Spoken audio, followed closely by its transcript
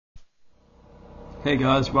Hey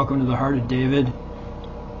guys, welcome to the Heart of David.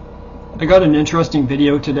 I got an interesting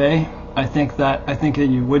video today. I think that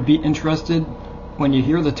you would be interested. When you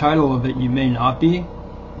hear the title of it, you may not be,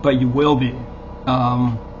 but you will be.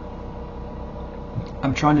 I'm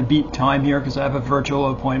trying to beat time here because I have a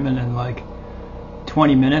virtual appointment in like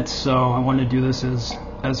 20 minutes, so I want to do this as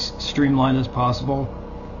streamlined as possible.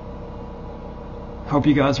 Hope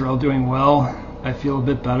you guys are all doing well. I feel a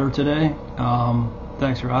bit better today.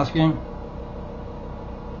 Thanks for asking.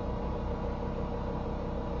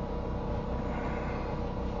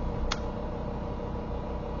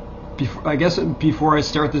 Before I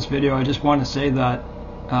start this video, I just want to say that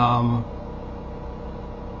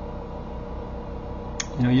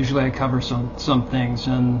usually I cover some things,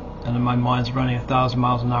 and my mind's running 1,000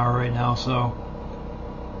 miles an hour right now, so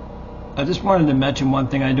I just wanted to mention one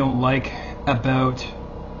thing I don't like about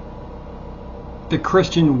the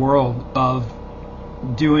Christian world of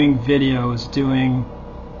doing videos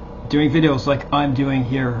like I'm doing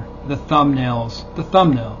here, the thumbnails.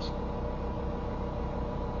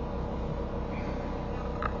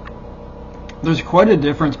 There's quite a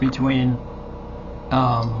difference between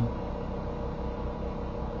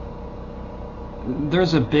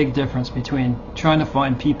there's a big difference between trying to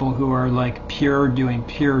find people who are like doing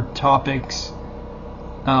pure topics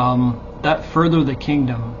that further the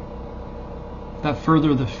kingdom, that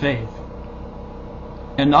further the faith.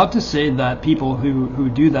 And not to say that people who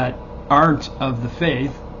do that aren't of the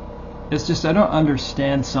faith. It's just I don't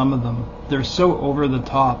understand some of them. They're so over the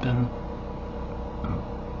top, and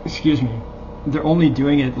excuse me, they're only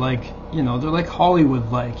doing it like, they're like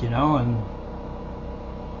Hollywood like, and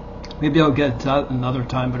maybe I'll get to that another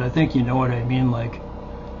time, but I think you know what I mean, like,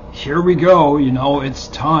 here we go, it's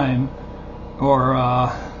time, or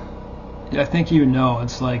I think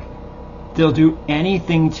it's like they'll do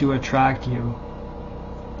anything to attract you.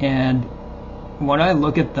 And when I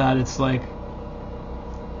look at that, it's like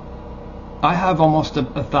I have almost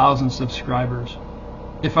 1,000 subscribers.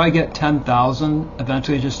 If I get 10,000,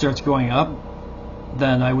 eventually it just starts going up,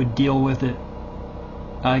 then I would deal with it.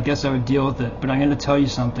 I guess I would deal with it. But I'm going to tell you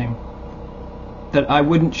something, that I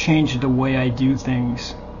wouldn't change the way I do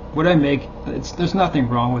things. What I make, there's nothing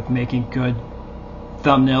wrong with making good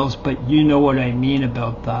thumbnails, but you know what I mean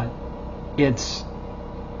about that. It's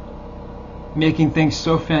making things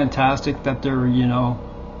so fantastic that they're, you know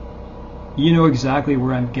exactly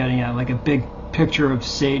where I'm getting at, like a big picture of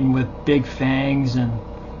Satan with big fangs, and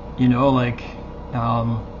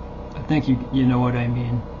I think you know what I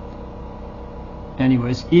mean.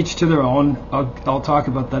 Anyways, each to their own. I'll talk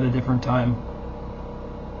about that a different time.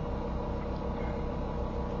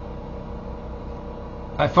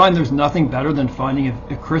 I find there's nothing better than finding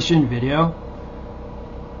a Christian video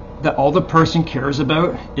that all the person cares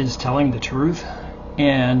about is telling the truth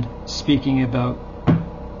and speaking about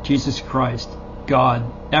Jesus Christ, God,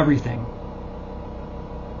 everything.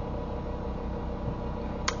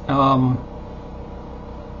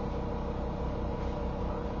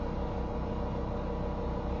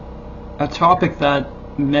 A topic that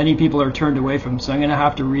many people are turned away from, so I'm going to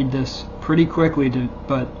have to read this pretty quickly,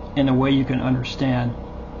 but in a way you can understand.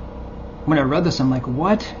 When I read this, I'm like,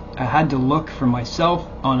 what? I had to look for myself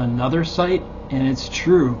on another site, and it's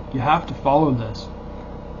true. You have to follow this.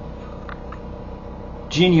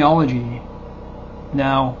 Genealogy.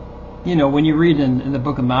 Now, when you read in the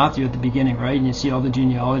book of Matthew at the beginning, right, and you see all the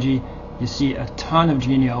genealogy, you see a ton of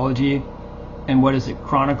genealogy, and what is it,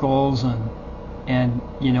 Chronicles, and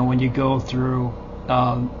when you go through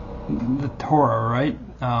the Torah, right,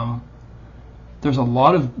 there's a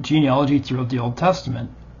lot of genealogy throughout the Old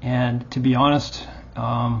Testament. And to be honest,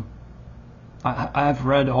 I've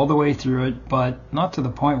read all the way through it, but not to the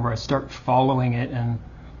point where I start following it, and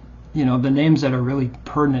the names that are really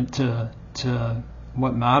pertinent to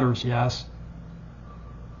what matters, yes.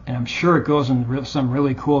 And I'm sure it goes in some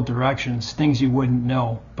really cool directions, things you wouldn't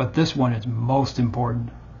know. But this one is most important,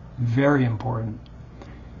 very important.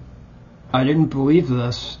 I didn't believe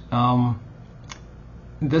this.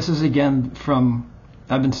 This is again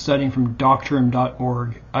I've been studying from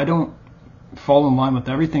doctrine.org. I don't fall in line with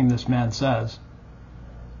everything this man says,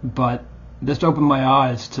 but this opened my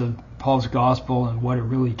eyes to Paul's gospel and what it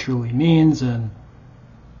really truly means, and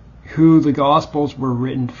who the gospels were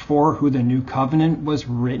written for, who the new covenant was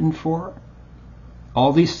written for.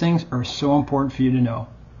 All these things are so important for you to know.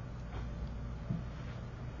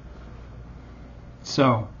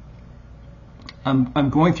 So I'm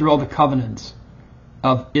going through all the covenants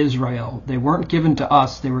of Israel. They weren't given to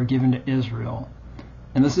us, they were given to Israel.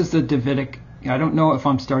 And this is the Davidic. I don't know if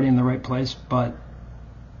I'm starting in the right place, but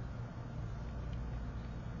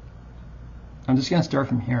I'm just going to start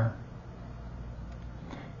from here.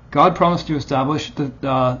 God promised to establish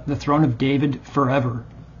the throne of David forever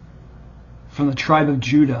from the tribe of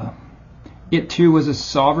Judah. It too was a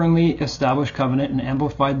sovereignly established covenant and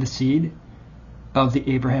amplified the seed of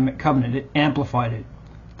the Abrahamic covenant. It amplified it.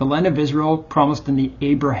 The land of Israel promised in the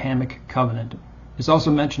Abrahamic covenant. It's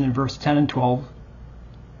also mentioned in verse 10 and 12,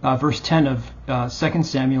 verse 10 of 2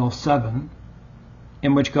 Samuel 7,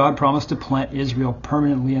 in which God promised to plant Israel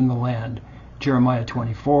permanently in the land. Jeremiah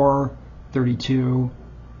 24, 32,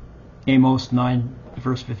 Amos 9,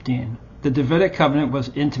 verse 15. The Davidic covenant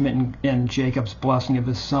was intimate in Jacob's blessing of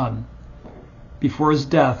his son. Before his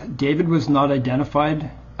death, David was not identified,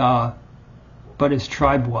 but his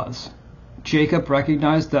tribe was. Jacob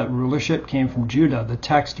recognized that rulership came from Judah. The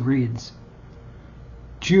text reads,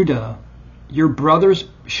 Judah, your brothers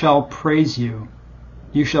shall praise you.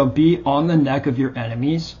 You shall be on the neck of your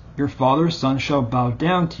enemies. Your father's son shall bow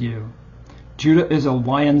down to you. Judah is a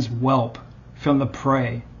lion's whelp from the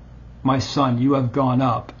prey. My son, you have gone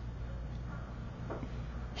up.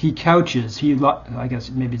 He couches, I guess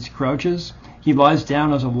maybe it's crouches. He lies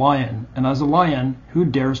down as a lion, and as a lion, who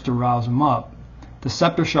dares to rouse him up? The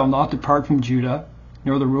scepter shall not depart from Judah,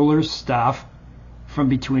 nor the ruler's staff from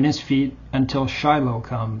between his feet, until Shiloh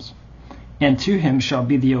comes. And to him shall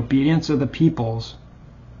be the obedience of the peoples.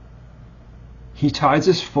 He ties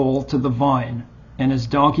his foal to the vine, and his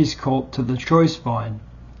donkey's colt to the choice vine.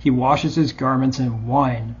 He washes his garments in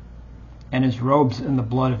wine, and his robes in the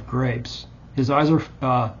blood of grapes. His eyes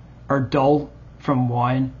are dull from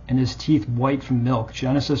wine, and his teeth white from milk.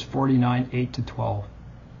 Genesis 49, 8-12.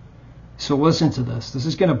 So listen to this. This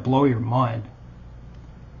is going to blow your mind.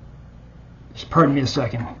 Just pardon me a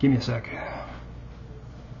second. Give me a sec.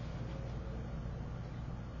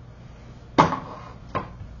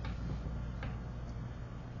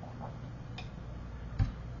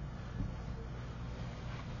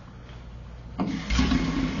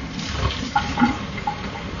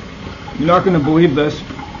 You're not going to believe this.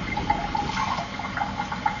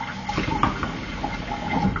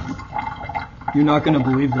 You're not going to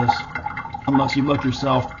believe this unless you look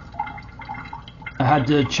yourself. I had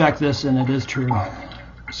to check this, and it is true.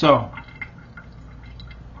 So,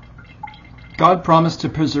 God promised to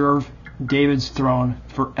preserve David's throne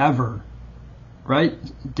forever, right?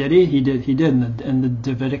 Did he? He did in the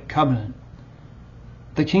Davidic Covenant.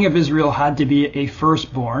 The king of Israel had to be a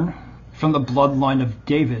firstborn from the bloodline of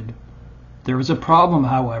David. There was a problem,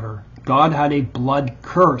 however. God had a blood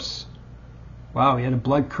curse. Wow, he had a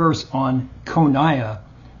blood curse on Coniah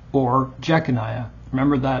or Jeconiah.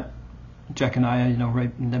 Remember that Jeconiah,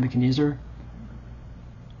 right, Nebuchadnezzar?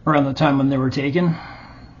 Around the time when they were taken?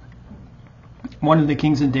 One of the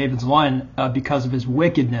kings in David's line, because of his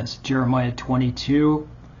wickedness. Jeremiah 22,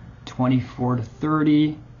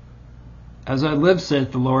 24-30. As I live,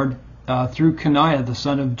 saith the Lord, through Coniah, the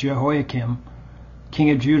son of Jehoiakim, king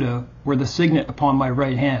of Judah, were the signet upon my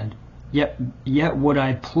right hand. Yet would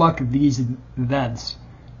I pluck these thence.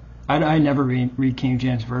 I never read King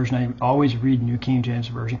James Version. I always read New King James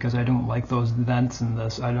Version because I don't like those thence in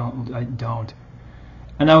this. I don't.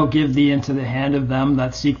 And I will give thee into the hand of them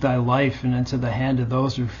that seek thy life, and into the hand of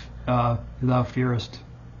those who thou fearest.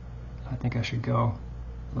 I think I should go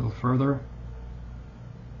a little further.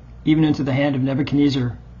 Even into the hand of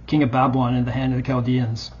Nebuchadnezzar, king of Babylon, and the hand of the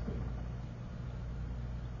Chaldeans.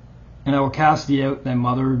 And I will cast thee out, thy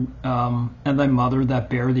mother, and thy mother that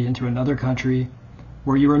bare thee into another country,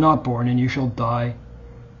 where you were not born, and you shall die.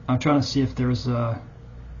 I'm trying to see if there's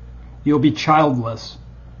you'll be childless.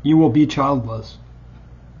 You will be childless.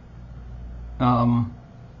 O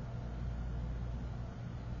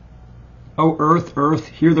earth, earth,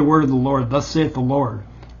 hear the word of the Lord. Thus saith the Lord,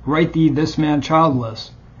 write thee this man childless.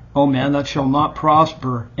 O man, that shall not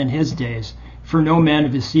prosper in his days, for no man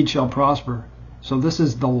of his seed shall prosper. So this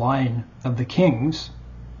is the line of the kings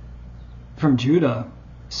from Judah,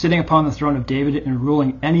 sitting upon the throne of David and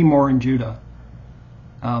ruling any more in Judah.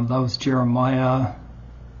 That was Jeremiah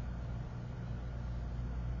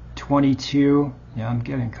 22. Yeah, I'm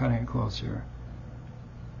cutting it close here.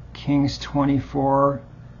 Kings 24,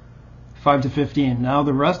 5-15. Now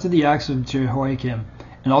the rest of the acts of Jehoiakim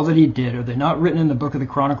and all that he did, are they not written in the book of the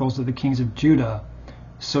Chronicles of the kings of Judah?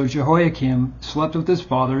 So Jehoiakim slept with his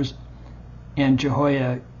fathers, and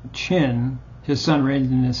Jehoiachin, his son,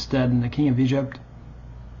 reigned in his stead, and the king of Egypt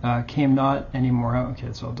came not anymore out.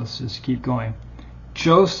 Okay, so let's just keep going.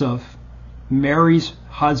 Joseph, Mary's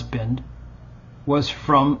husband, was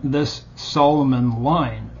from this Solomon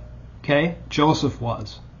line. Okay? Joseph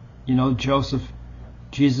was. Joseph,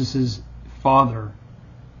 Jesus' father.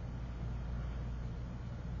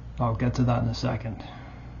 I'll get to that in a second.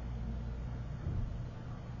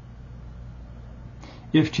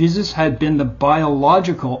 If Jesus had been the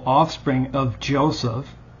biological offspring of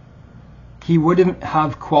Joseph, he wouldn't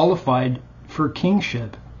have qualified for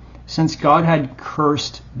kingship, since God had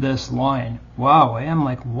cursed this line. Wow, I'm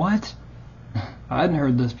like, what? I hadn't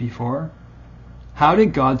heard this before. How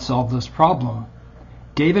did God solve this problem?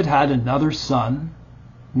 David had another son,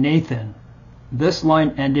 Nathan. This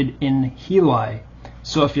line ended in Heli.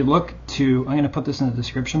 So if you look to, I'm going to put this in the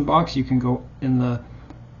description box. You can go in the,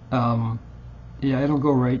 it'll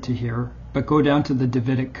go right to here. But go down to the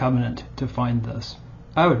Davidic Covenant to find this.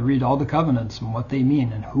 I would read all the covenants and what they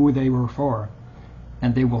mean and who they were for.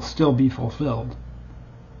 And they will still be fulfilled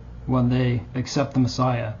when they accept the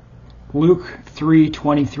Messiah. Luke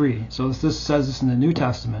 3:23. So this says this in the New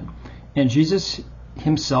Testament. And Jesus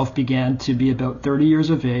himself began to be about 30 years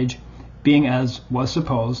of age, being as was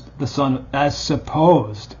supposed, the son, as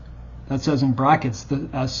supposed, that says in brackets,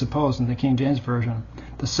 as supposed in the King James Version,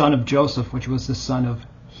 the son of Joseph, which was the son of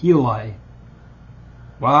Heli.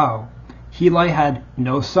 Wow. Heli had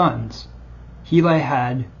no sons. Heli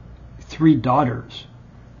had 3 daughters.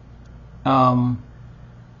 One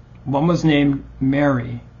was named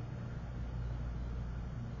Mary.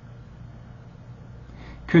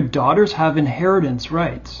 Could daughters have inheritance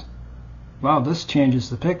rights? Wow, this changes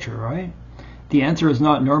the picture, right? The answer is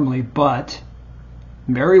not normally, but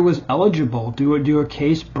Mary was eligible due to a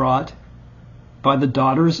case brought by the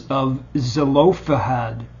daughters of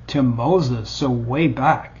Zelophehad to Moses, so way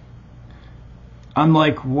back. I'm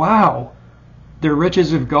like, wow, the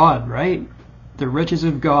riches of God, right? The riches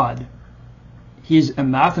of God. He's a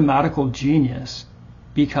mathematical genius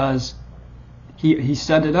because he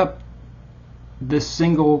set it up, this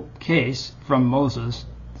single case from Moses,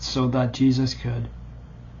 so that Jesus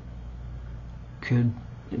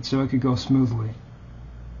so it could go smoothly.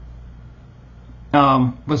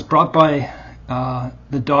 Was brought by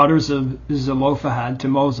the daughters of Zelophehad to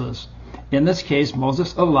Moses. In this case,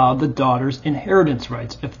 Moses allowed the daughters inheritance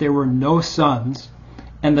rights if there were no sons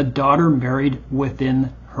and the daughter married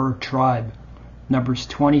within her tribe. Numbers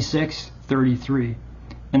 26:33.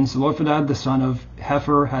 And Zelophehad, the son of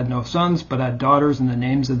Hepher, had no sons, but had daughters, and the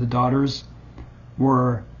names of the daughters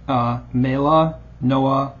were Mela,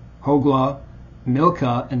 Noah, Hoglah,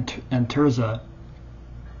 Milcah, and Tirzah.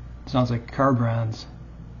 Sounds like car brands.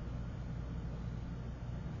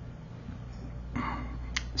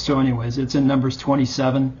 So anyways, it's in Numbers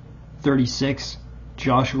 27:36,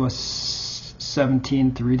 Joshua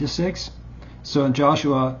 17:3-6. So in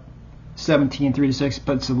Joshua 17:3-6,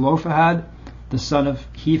 but Zelophehad, the son of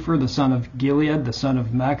Hepher, the son of Gilead, the son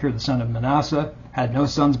of Machir, the son of Manasseh, had no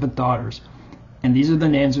sons but daughters. And these are the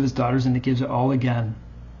names of his daughters, and it gives it all again.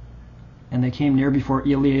 And they came near before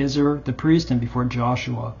Eleazar the priest and before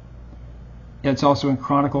Joshua. It's also in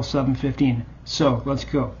Chronicles 7:15. So let's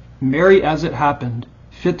go. Mary, as it happened,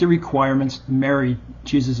 fit the requirements, married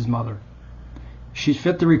Jesus' mother. She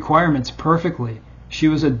fit the requirements perfectly. She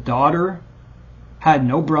was a daughter, had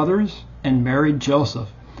no brothers, and married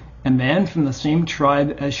Joseph, a man from the same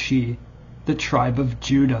tribe as she, the tribe of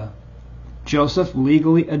Judah. Joseph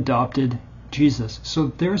legally adopted Jesus.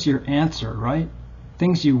 So there's your answer, right?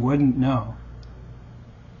 Things you wouldn't know.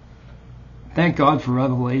 Thank God for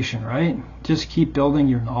revelation, right? Just keep building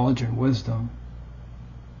your knowledge and wisdom.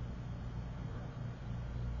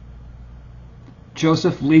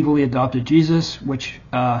 Joseph legally adopted Jesus, which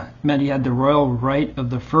meant he had the royal right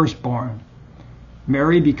of the firstborn.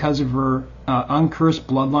 Mary, because of her uncursed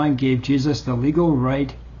bloodline, gave Jesus the legal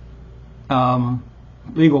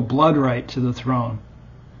blood right to the throne.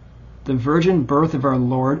 The virgin birth of our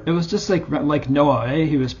Lord, it was just like Noah, eh?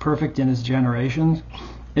 He was perfect in his generations.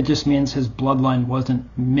 It just means his bloodline wasn't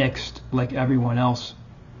mixed like everyone else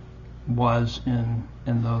was in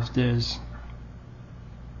those days.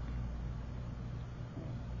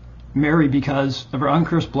 Mary, because of her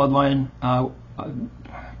uncursed bloodline,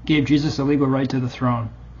 gave Jesus a legal right to the throne.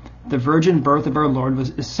 The virgin birth of our Lord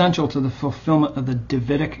was essential to the fulfillment of the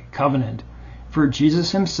Davidic Covenant, for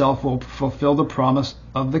Jesus himself will fulfill the promise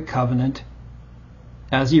of the covenant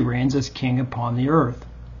as he reigns as king upon the earth.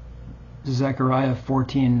 Zechariah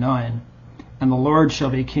 14:9. And the Lord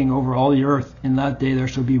shall be king over all the earth. In that day there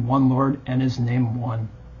shall be one Lord, and his name one.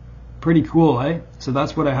 Pretty cool, eh? So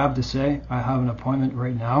that's what I have to say. I have an appointment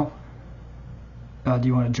right now. Do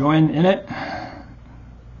you want to join in it?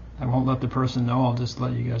 I won't let the person know. I'll just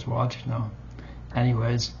let you guys watch. No.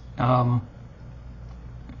 Anyways, I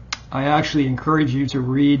actually encourage you to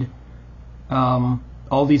read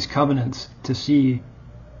all these covenants to see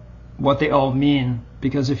what they all mean,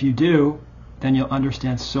 because if you do, then you'll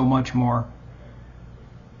understand so much more.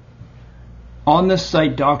 On this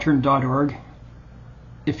site, doctrine.org,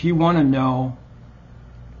 if you want to know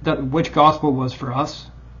that which gospel was for us.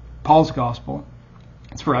 Paul's gospel.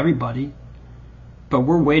 It's for everybody. But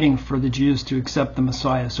we're waiting for the Jews to accept the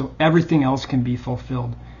Messiah so everything else can be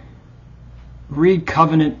fulfilled. Read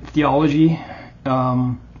covenant theology.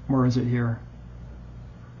 Where is it here?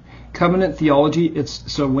 Covenant theology.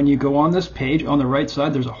 It's so when you go on this page on the right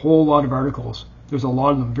side, there's a whole lot of articles. There's a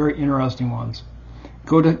lot of them, very interesting ones.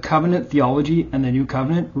 Go to covenant theology and the new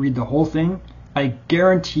covenant. Read the whole thing. I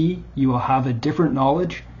guarantee you will have a different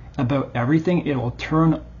knowledge about everything. It will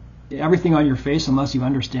turn everything on your face unless you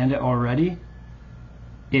understand it already.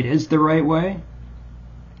 It is the right way.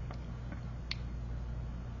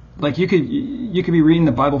 Like you could be reading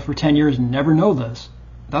the Bible for 10 years and never know this.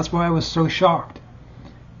 That's why I was so shocked.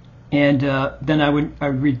 And then I would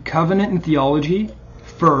read covenant and theology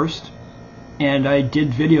first, and I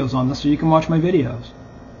did videos on this, so you can watch my videos.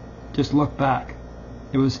 Just look back.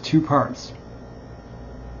 It was 2 parts.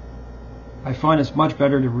 I find it's much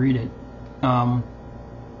better to read it to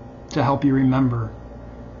help you remember.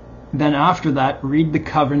 Then after that, read the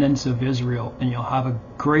covenants of Israel, and you'll have a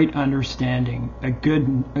great understanding, a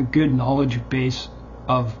good knowledge base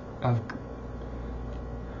of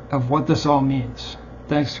what this all means.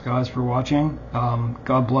 Thanks, guys, for watching.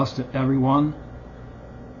 God bless to everyone.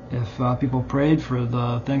 If people prayed for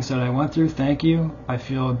the things that I went through, thank you. I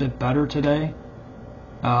feel a bit better today.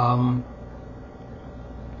 You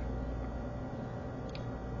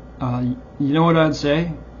know what I'd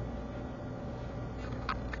say?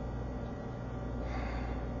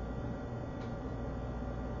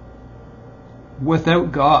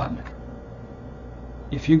 Without God,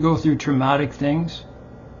 if you go through traumatic things,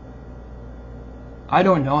 I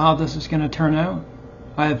don't know how this is going to turn out.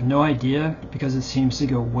 I have no idea, because it seems to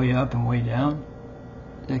go way up and way down.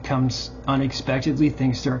 It comes unexpectedly.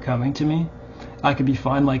 Things start coming to me. I could be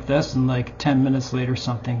fine like this, and like 10 minutes later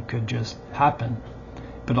something could just happen.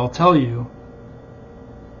 But I'll tell you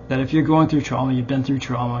that if you're going through trauma, you've been through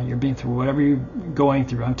trauma, you're being through whatever you're going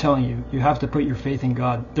through, I'm telling you, you have to put your faith in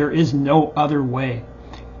God. There is no other way.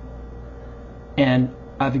 And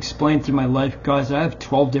I've explained through my life, guys, I have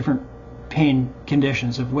 12 different pain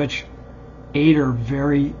conditions, of which 8 are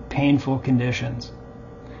very painful conditions.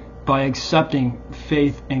 By accepting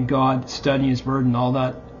faith in God, studying His Word and all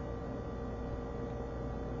that,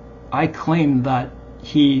 I claim that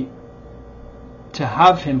to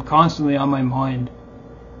have Him constantly on my mind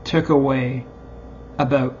took away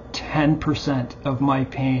about 10% of my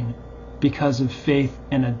pain because of faith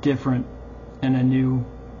in a new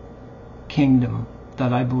kingdom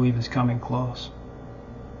that I believe is coming close.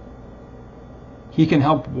 He can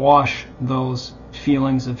help wash those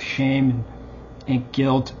feelings of shame and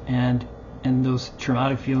guilt and those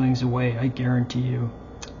traumatic feelings away, I guarantee you.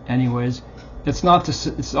 Anyways, it's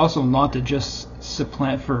also not to just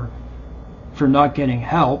supplant for not getting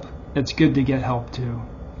help. It's good to get help too.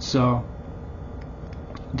 So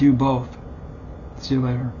do both. See you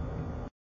later.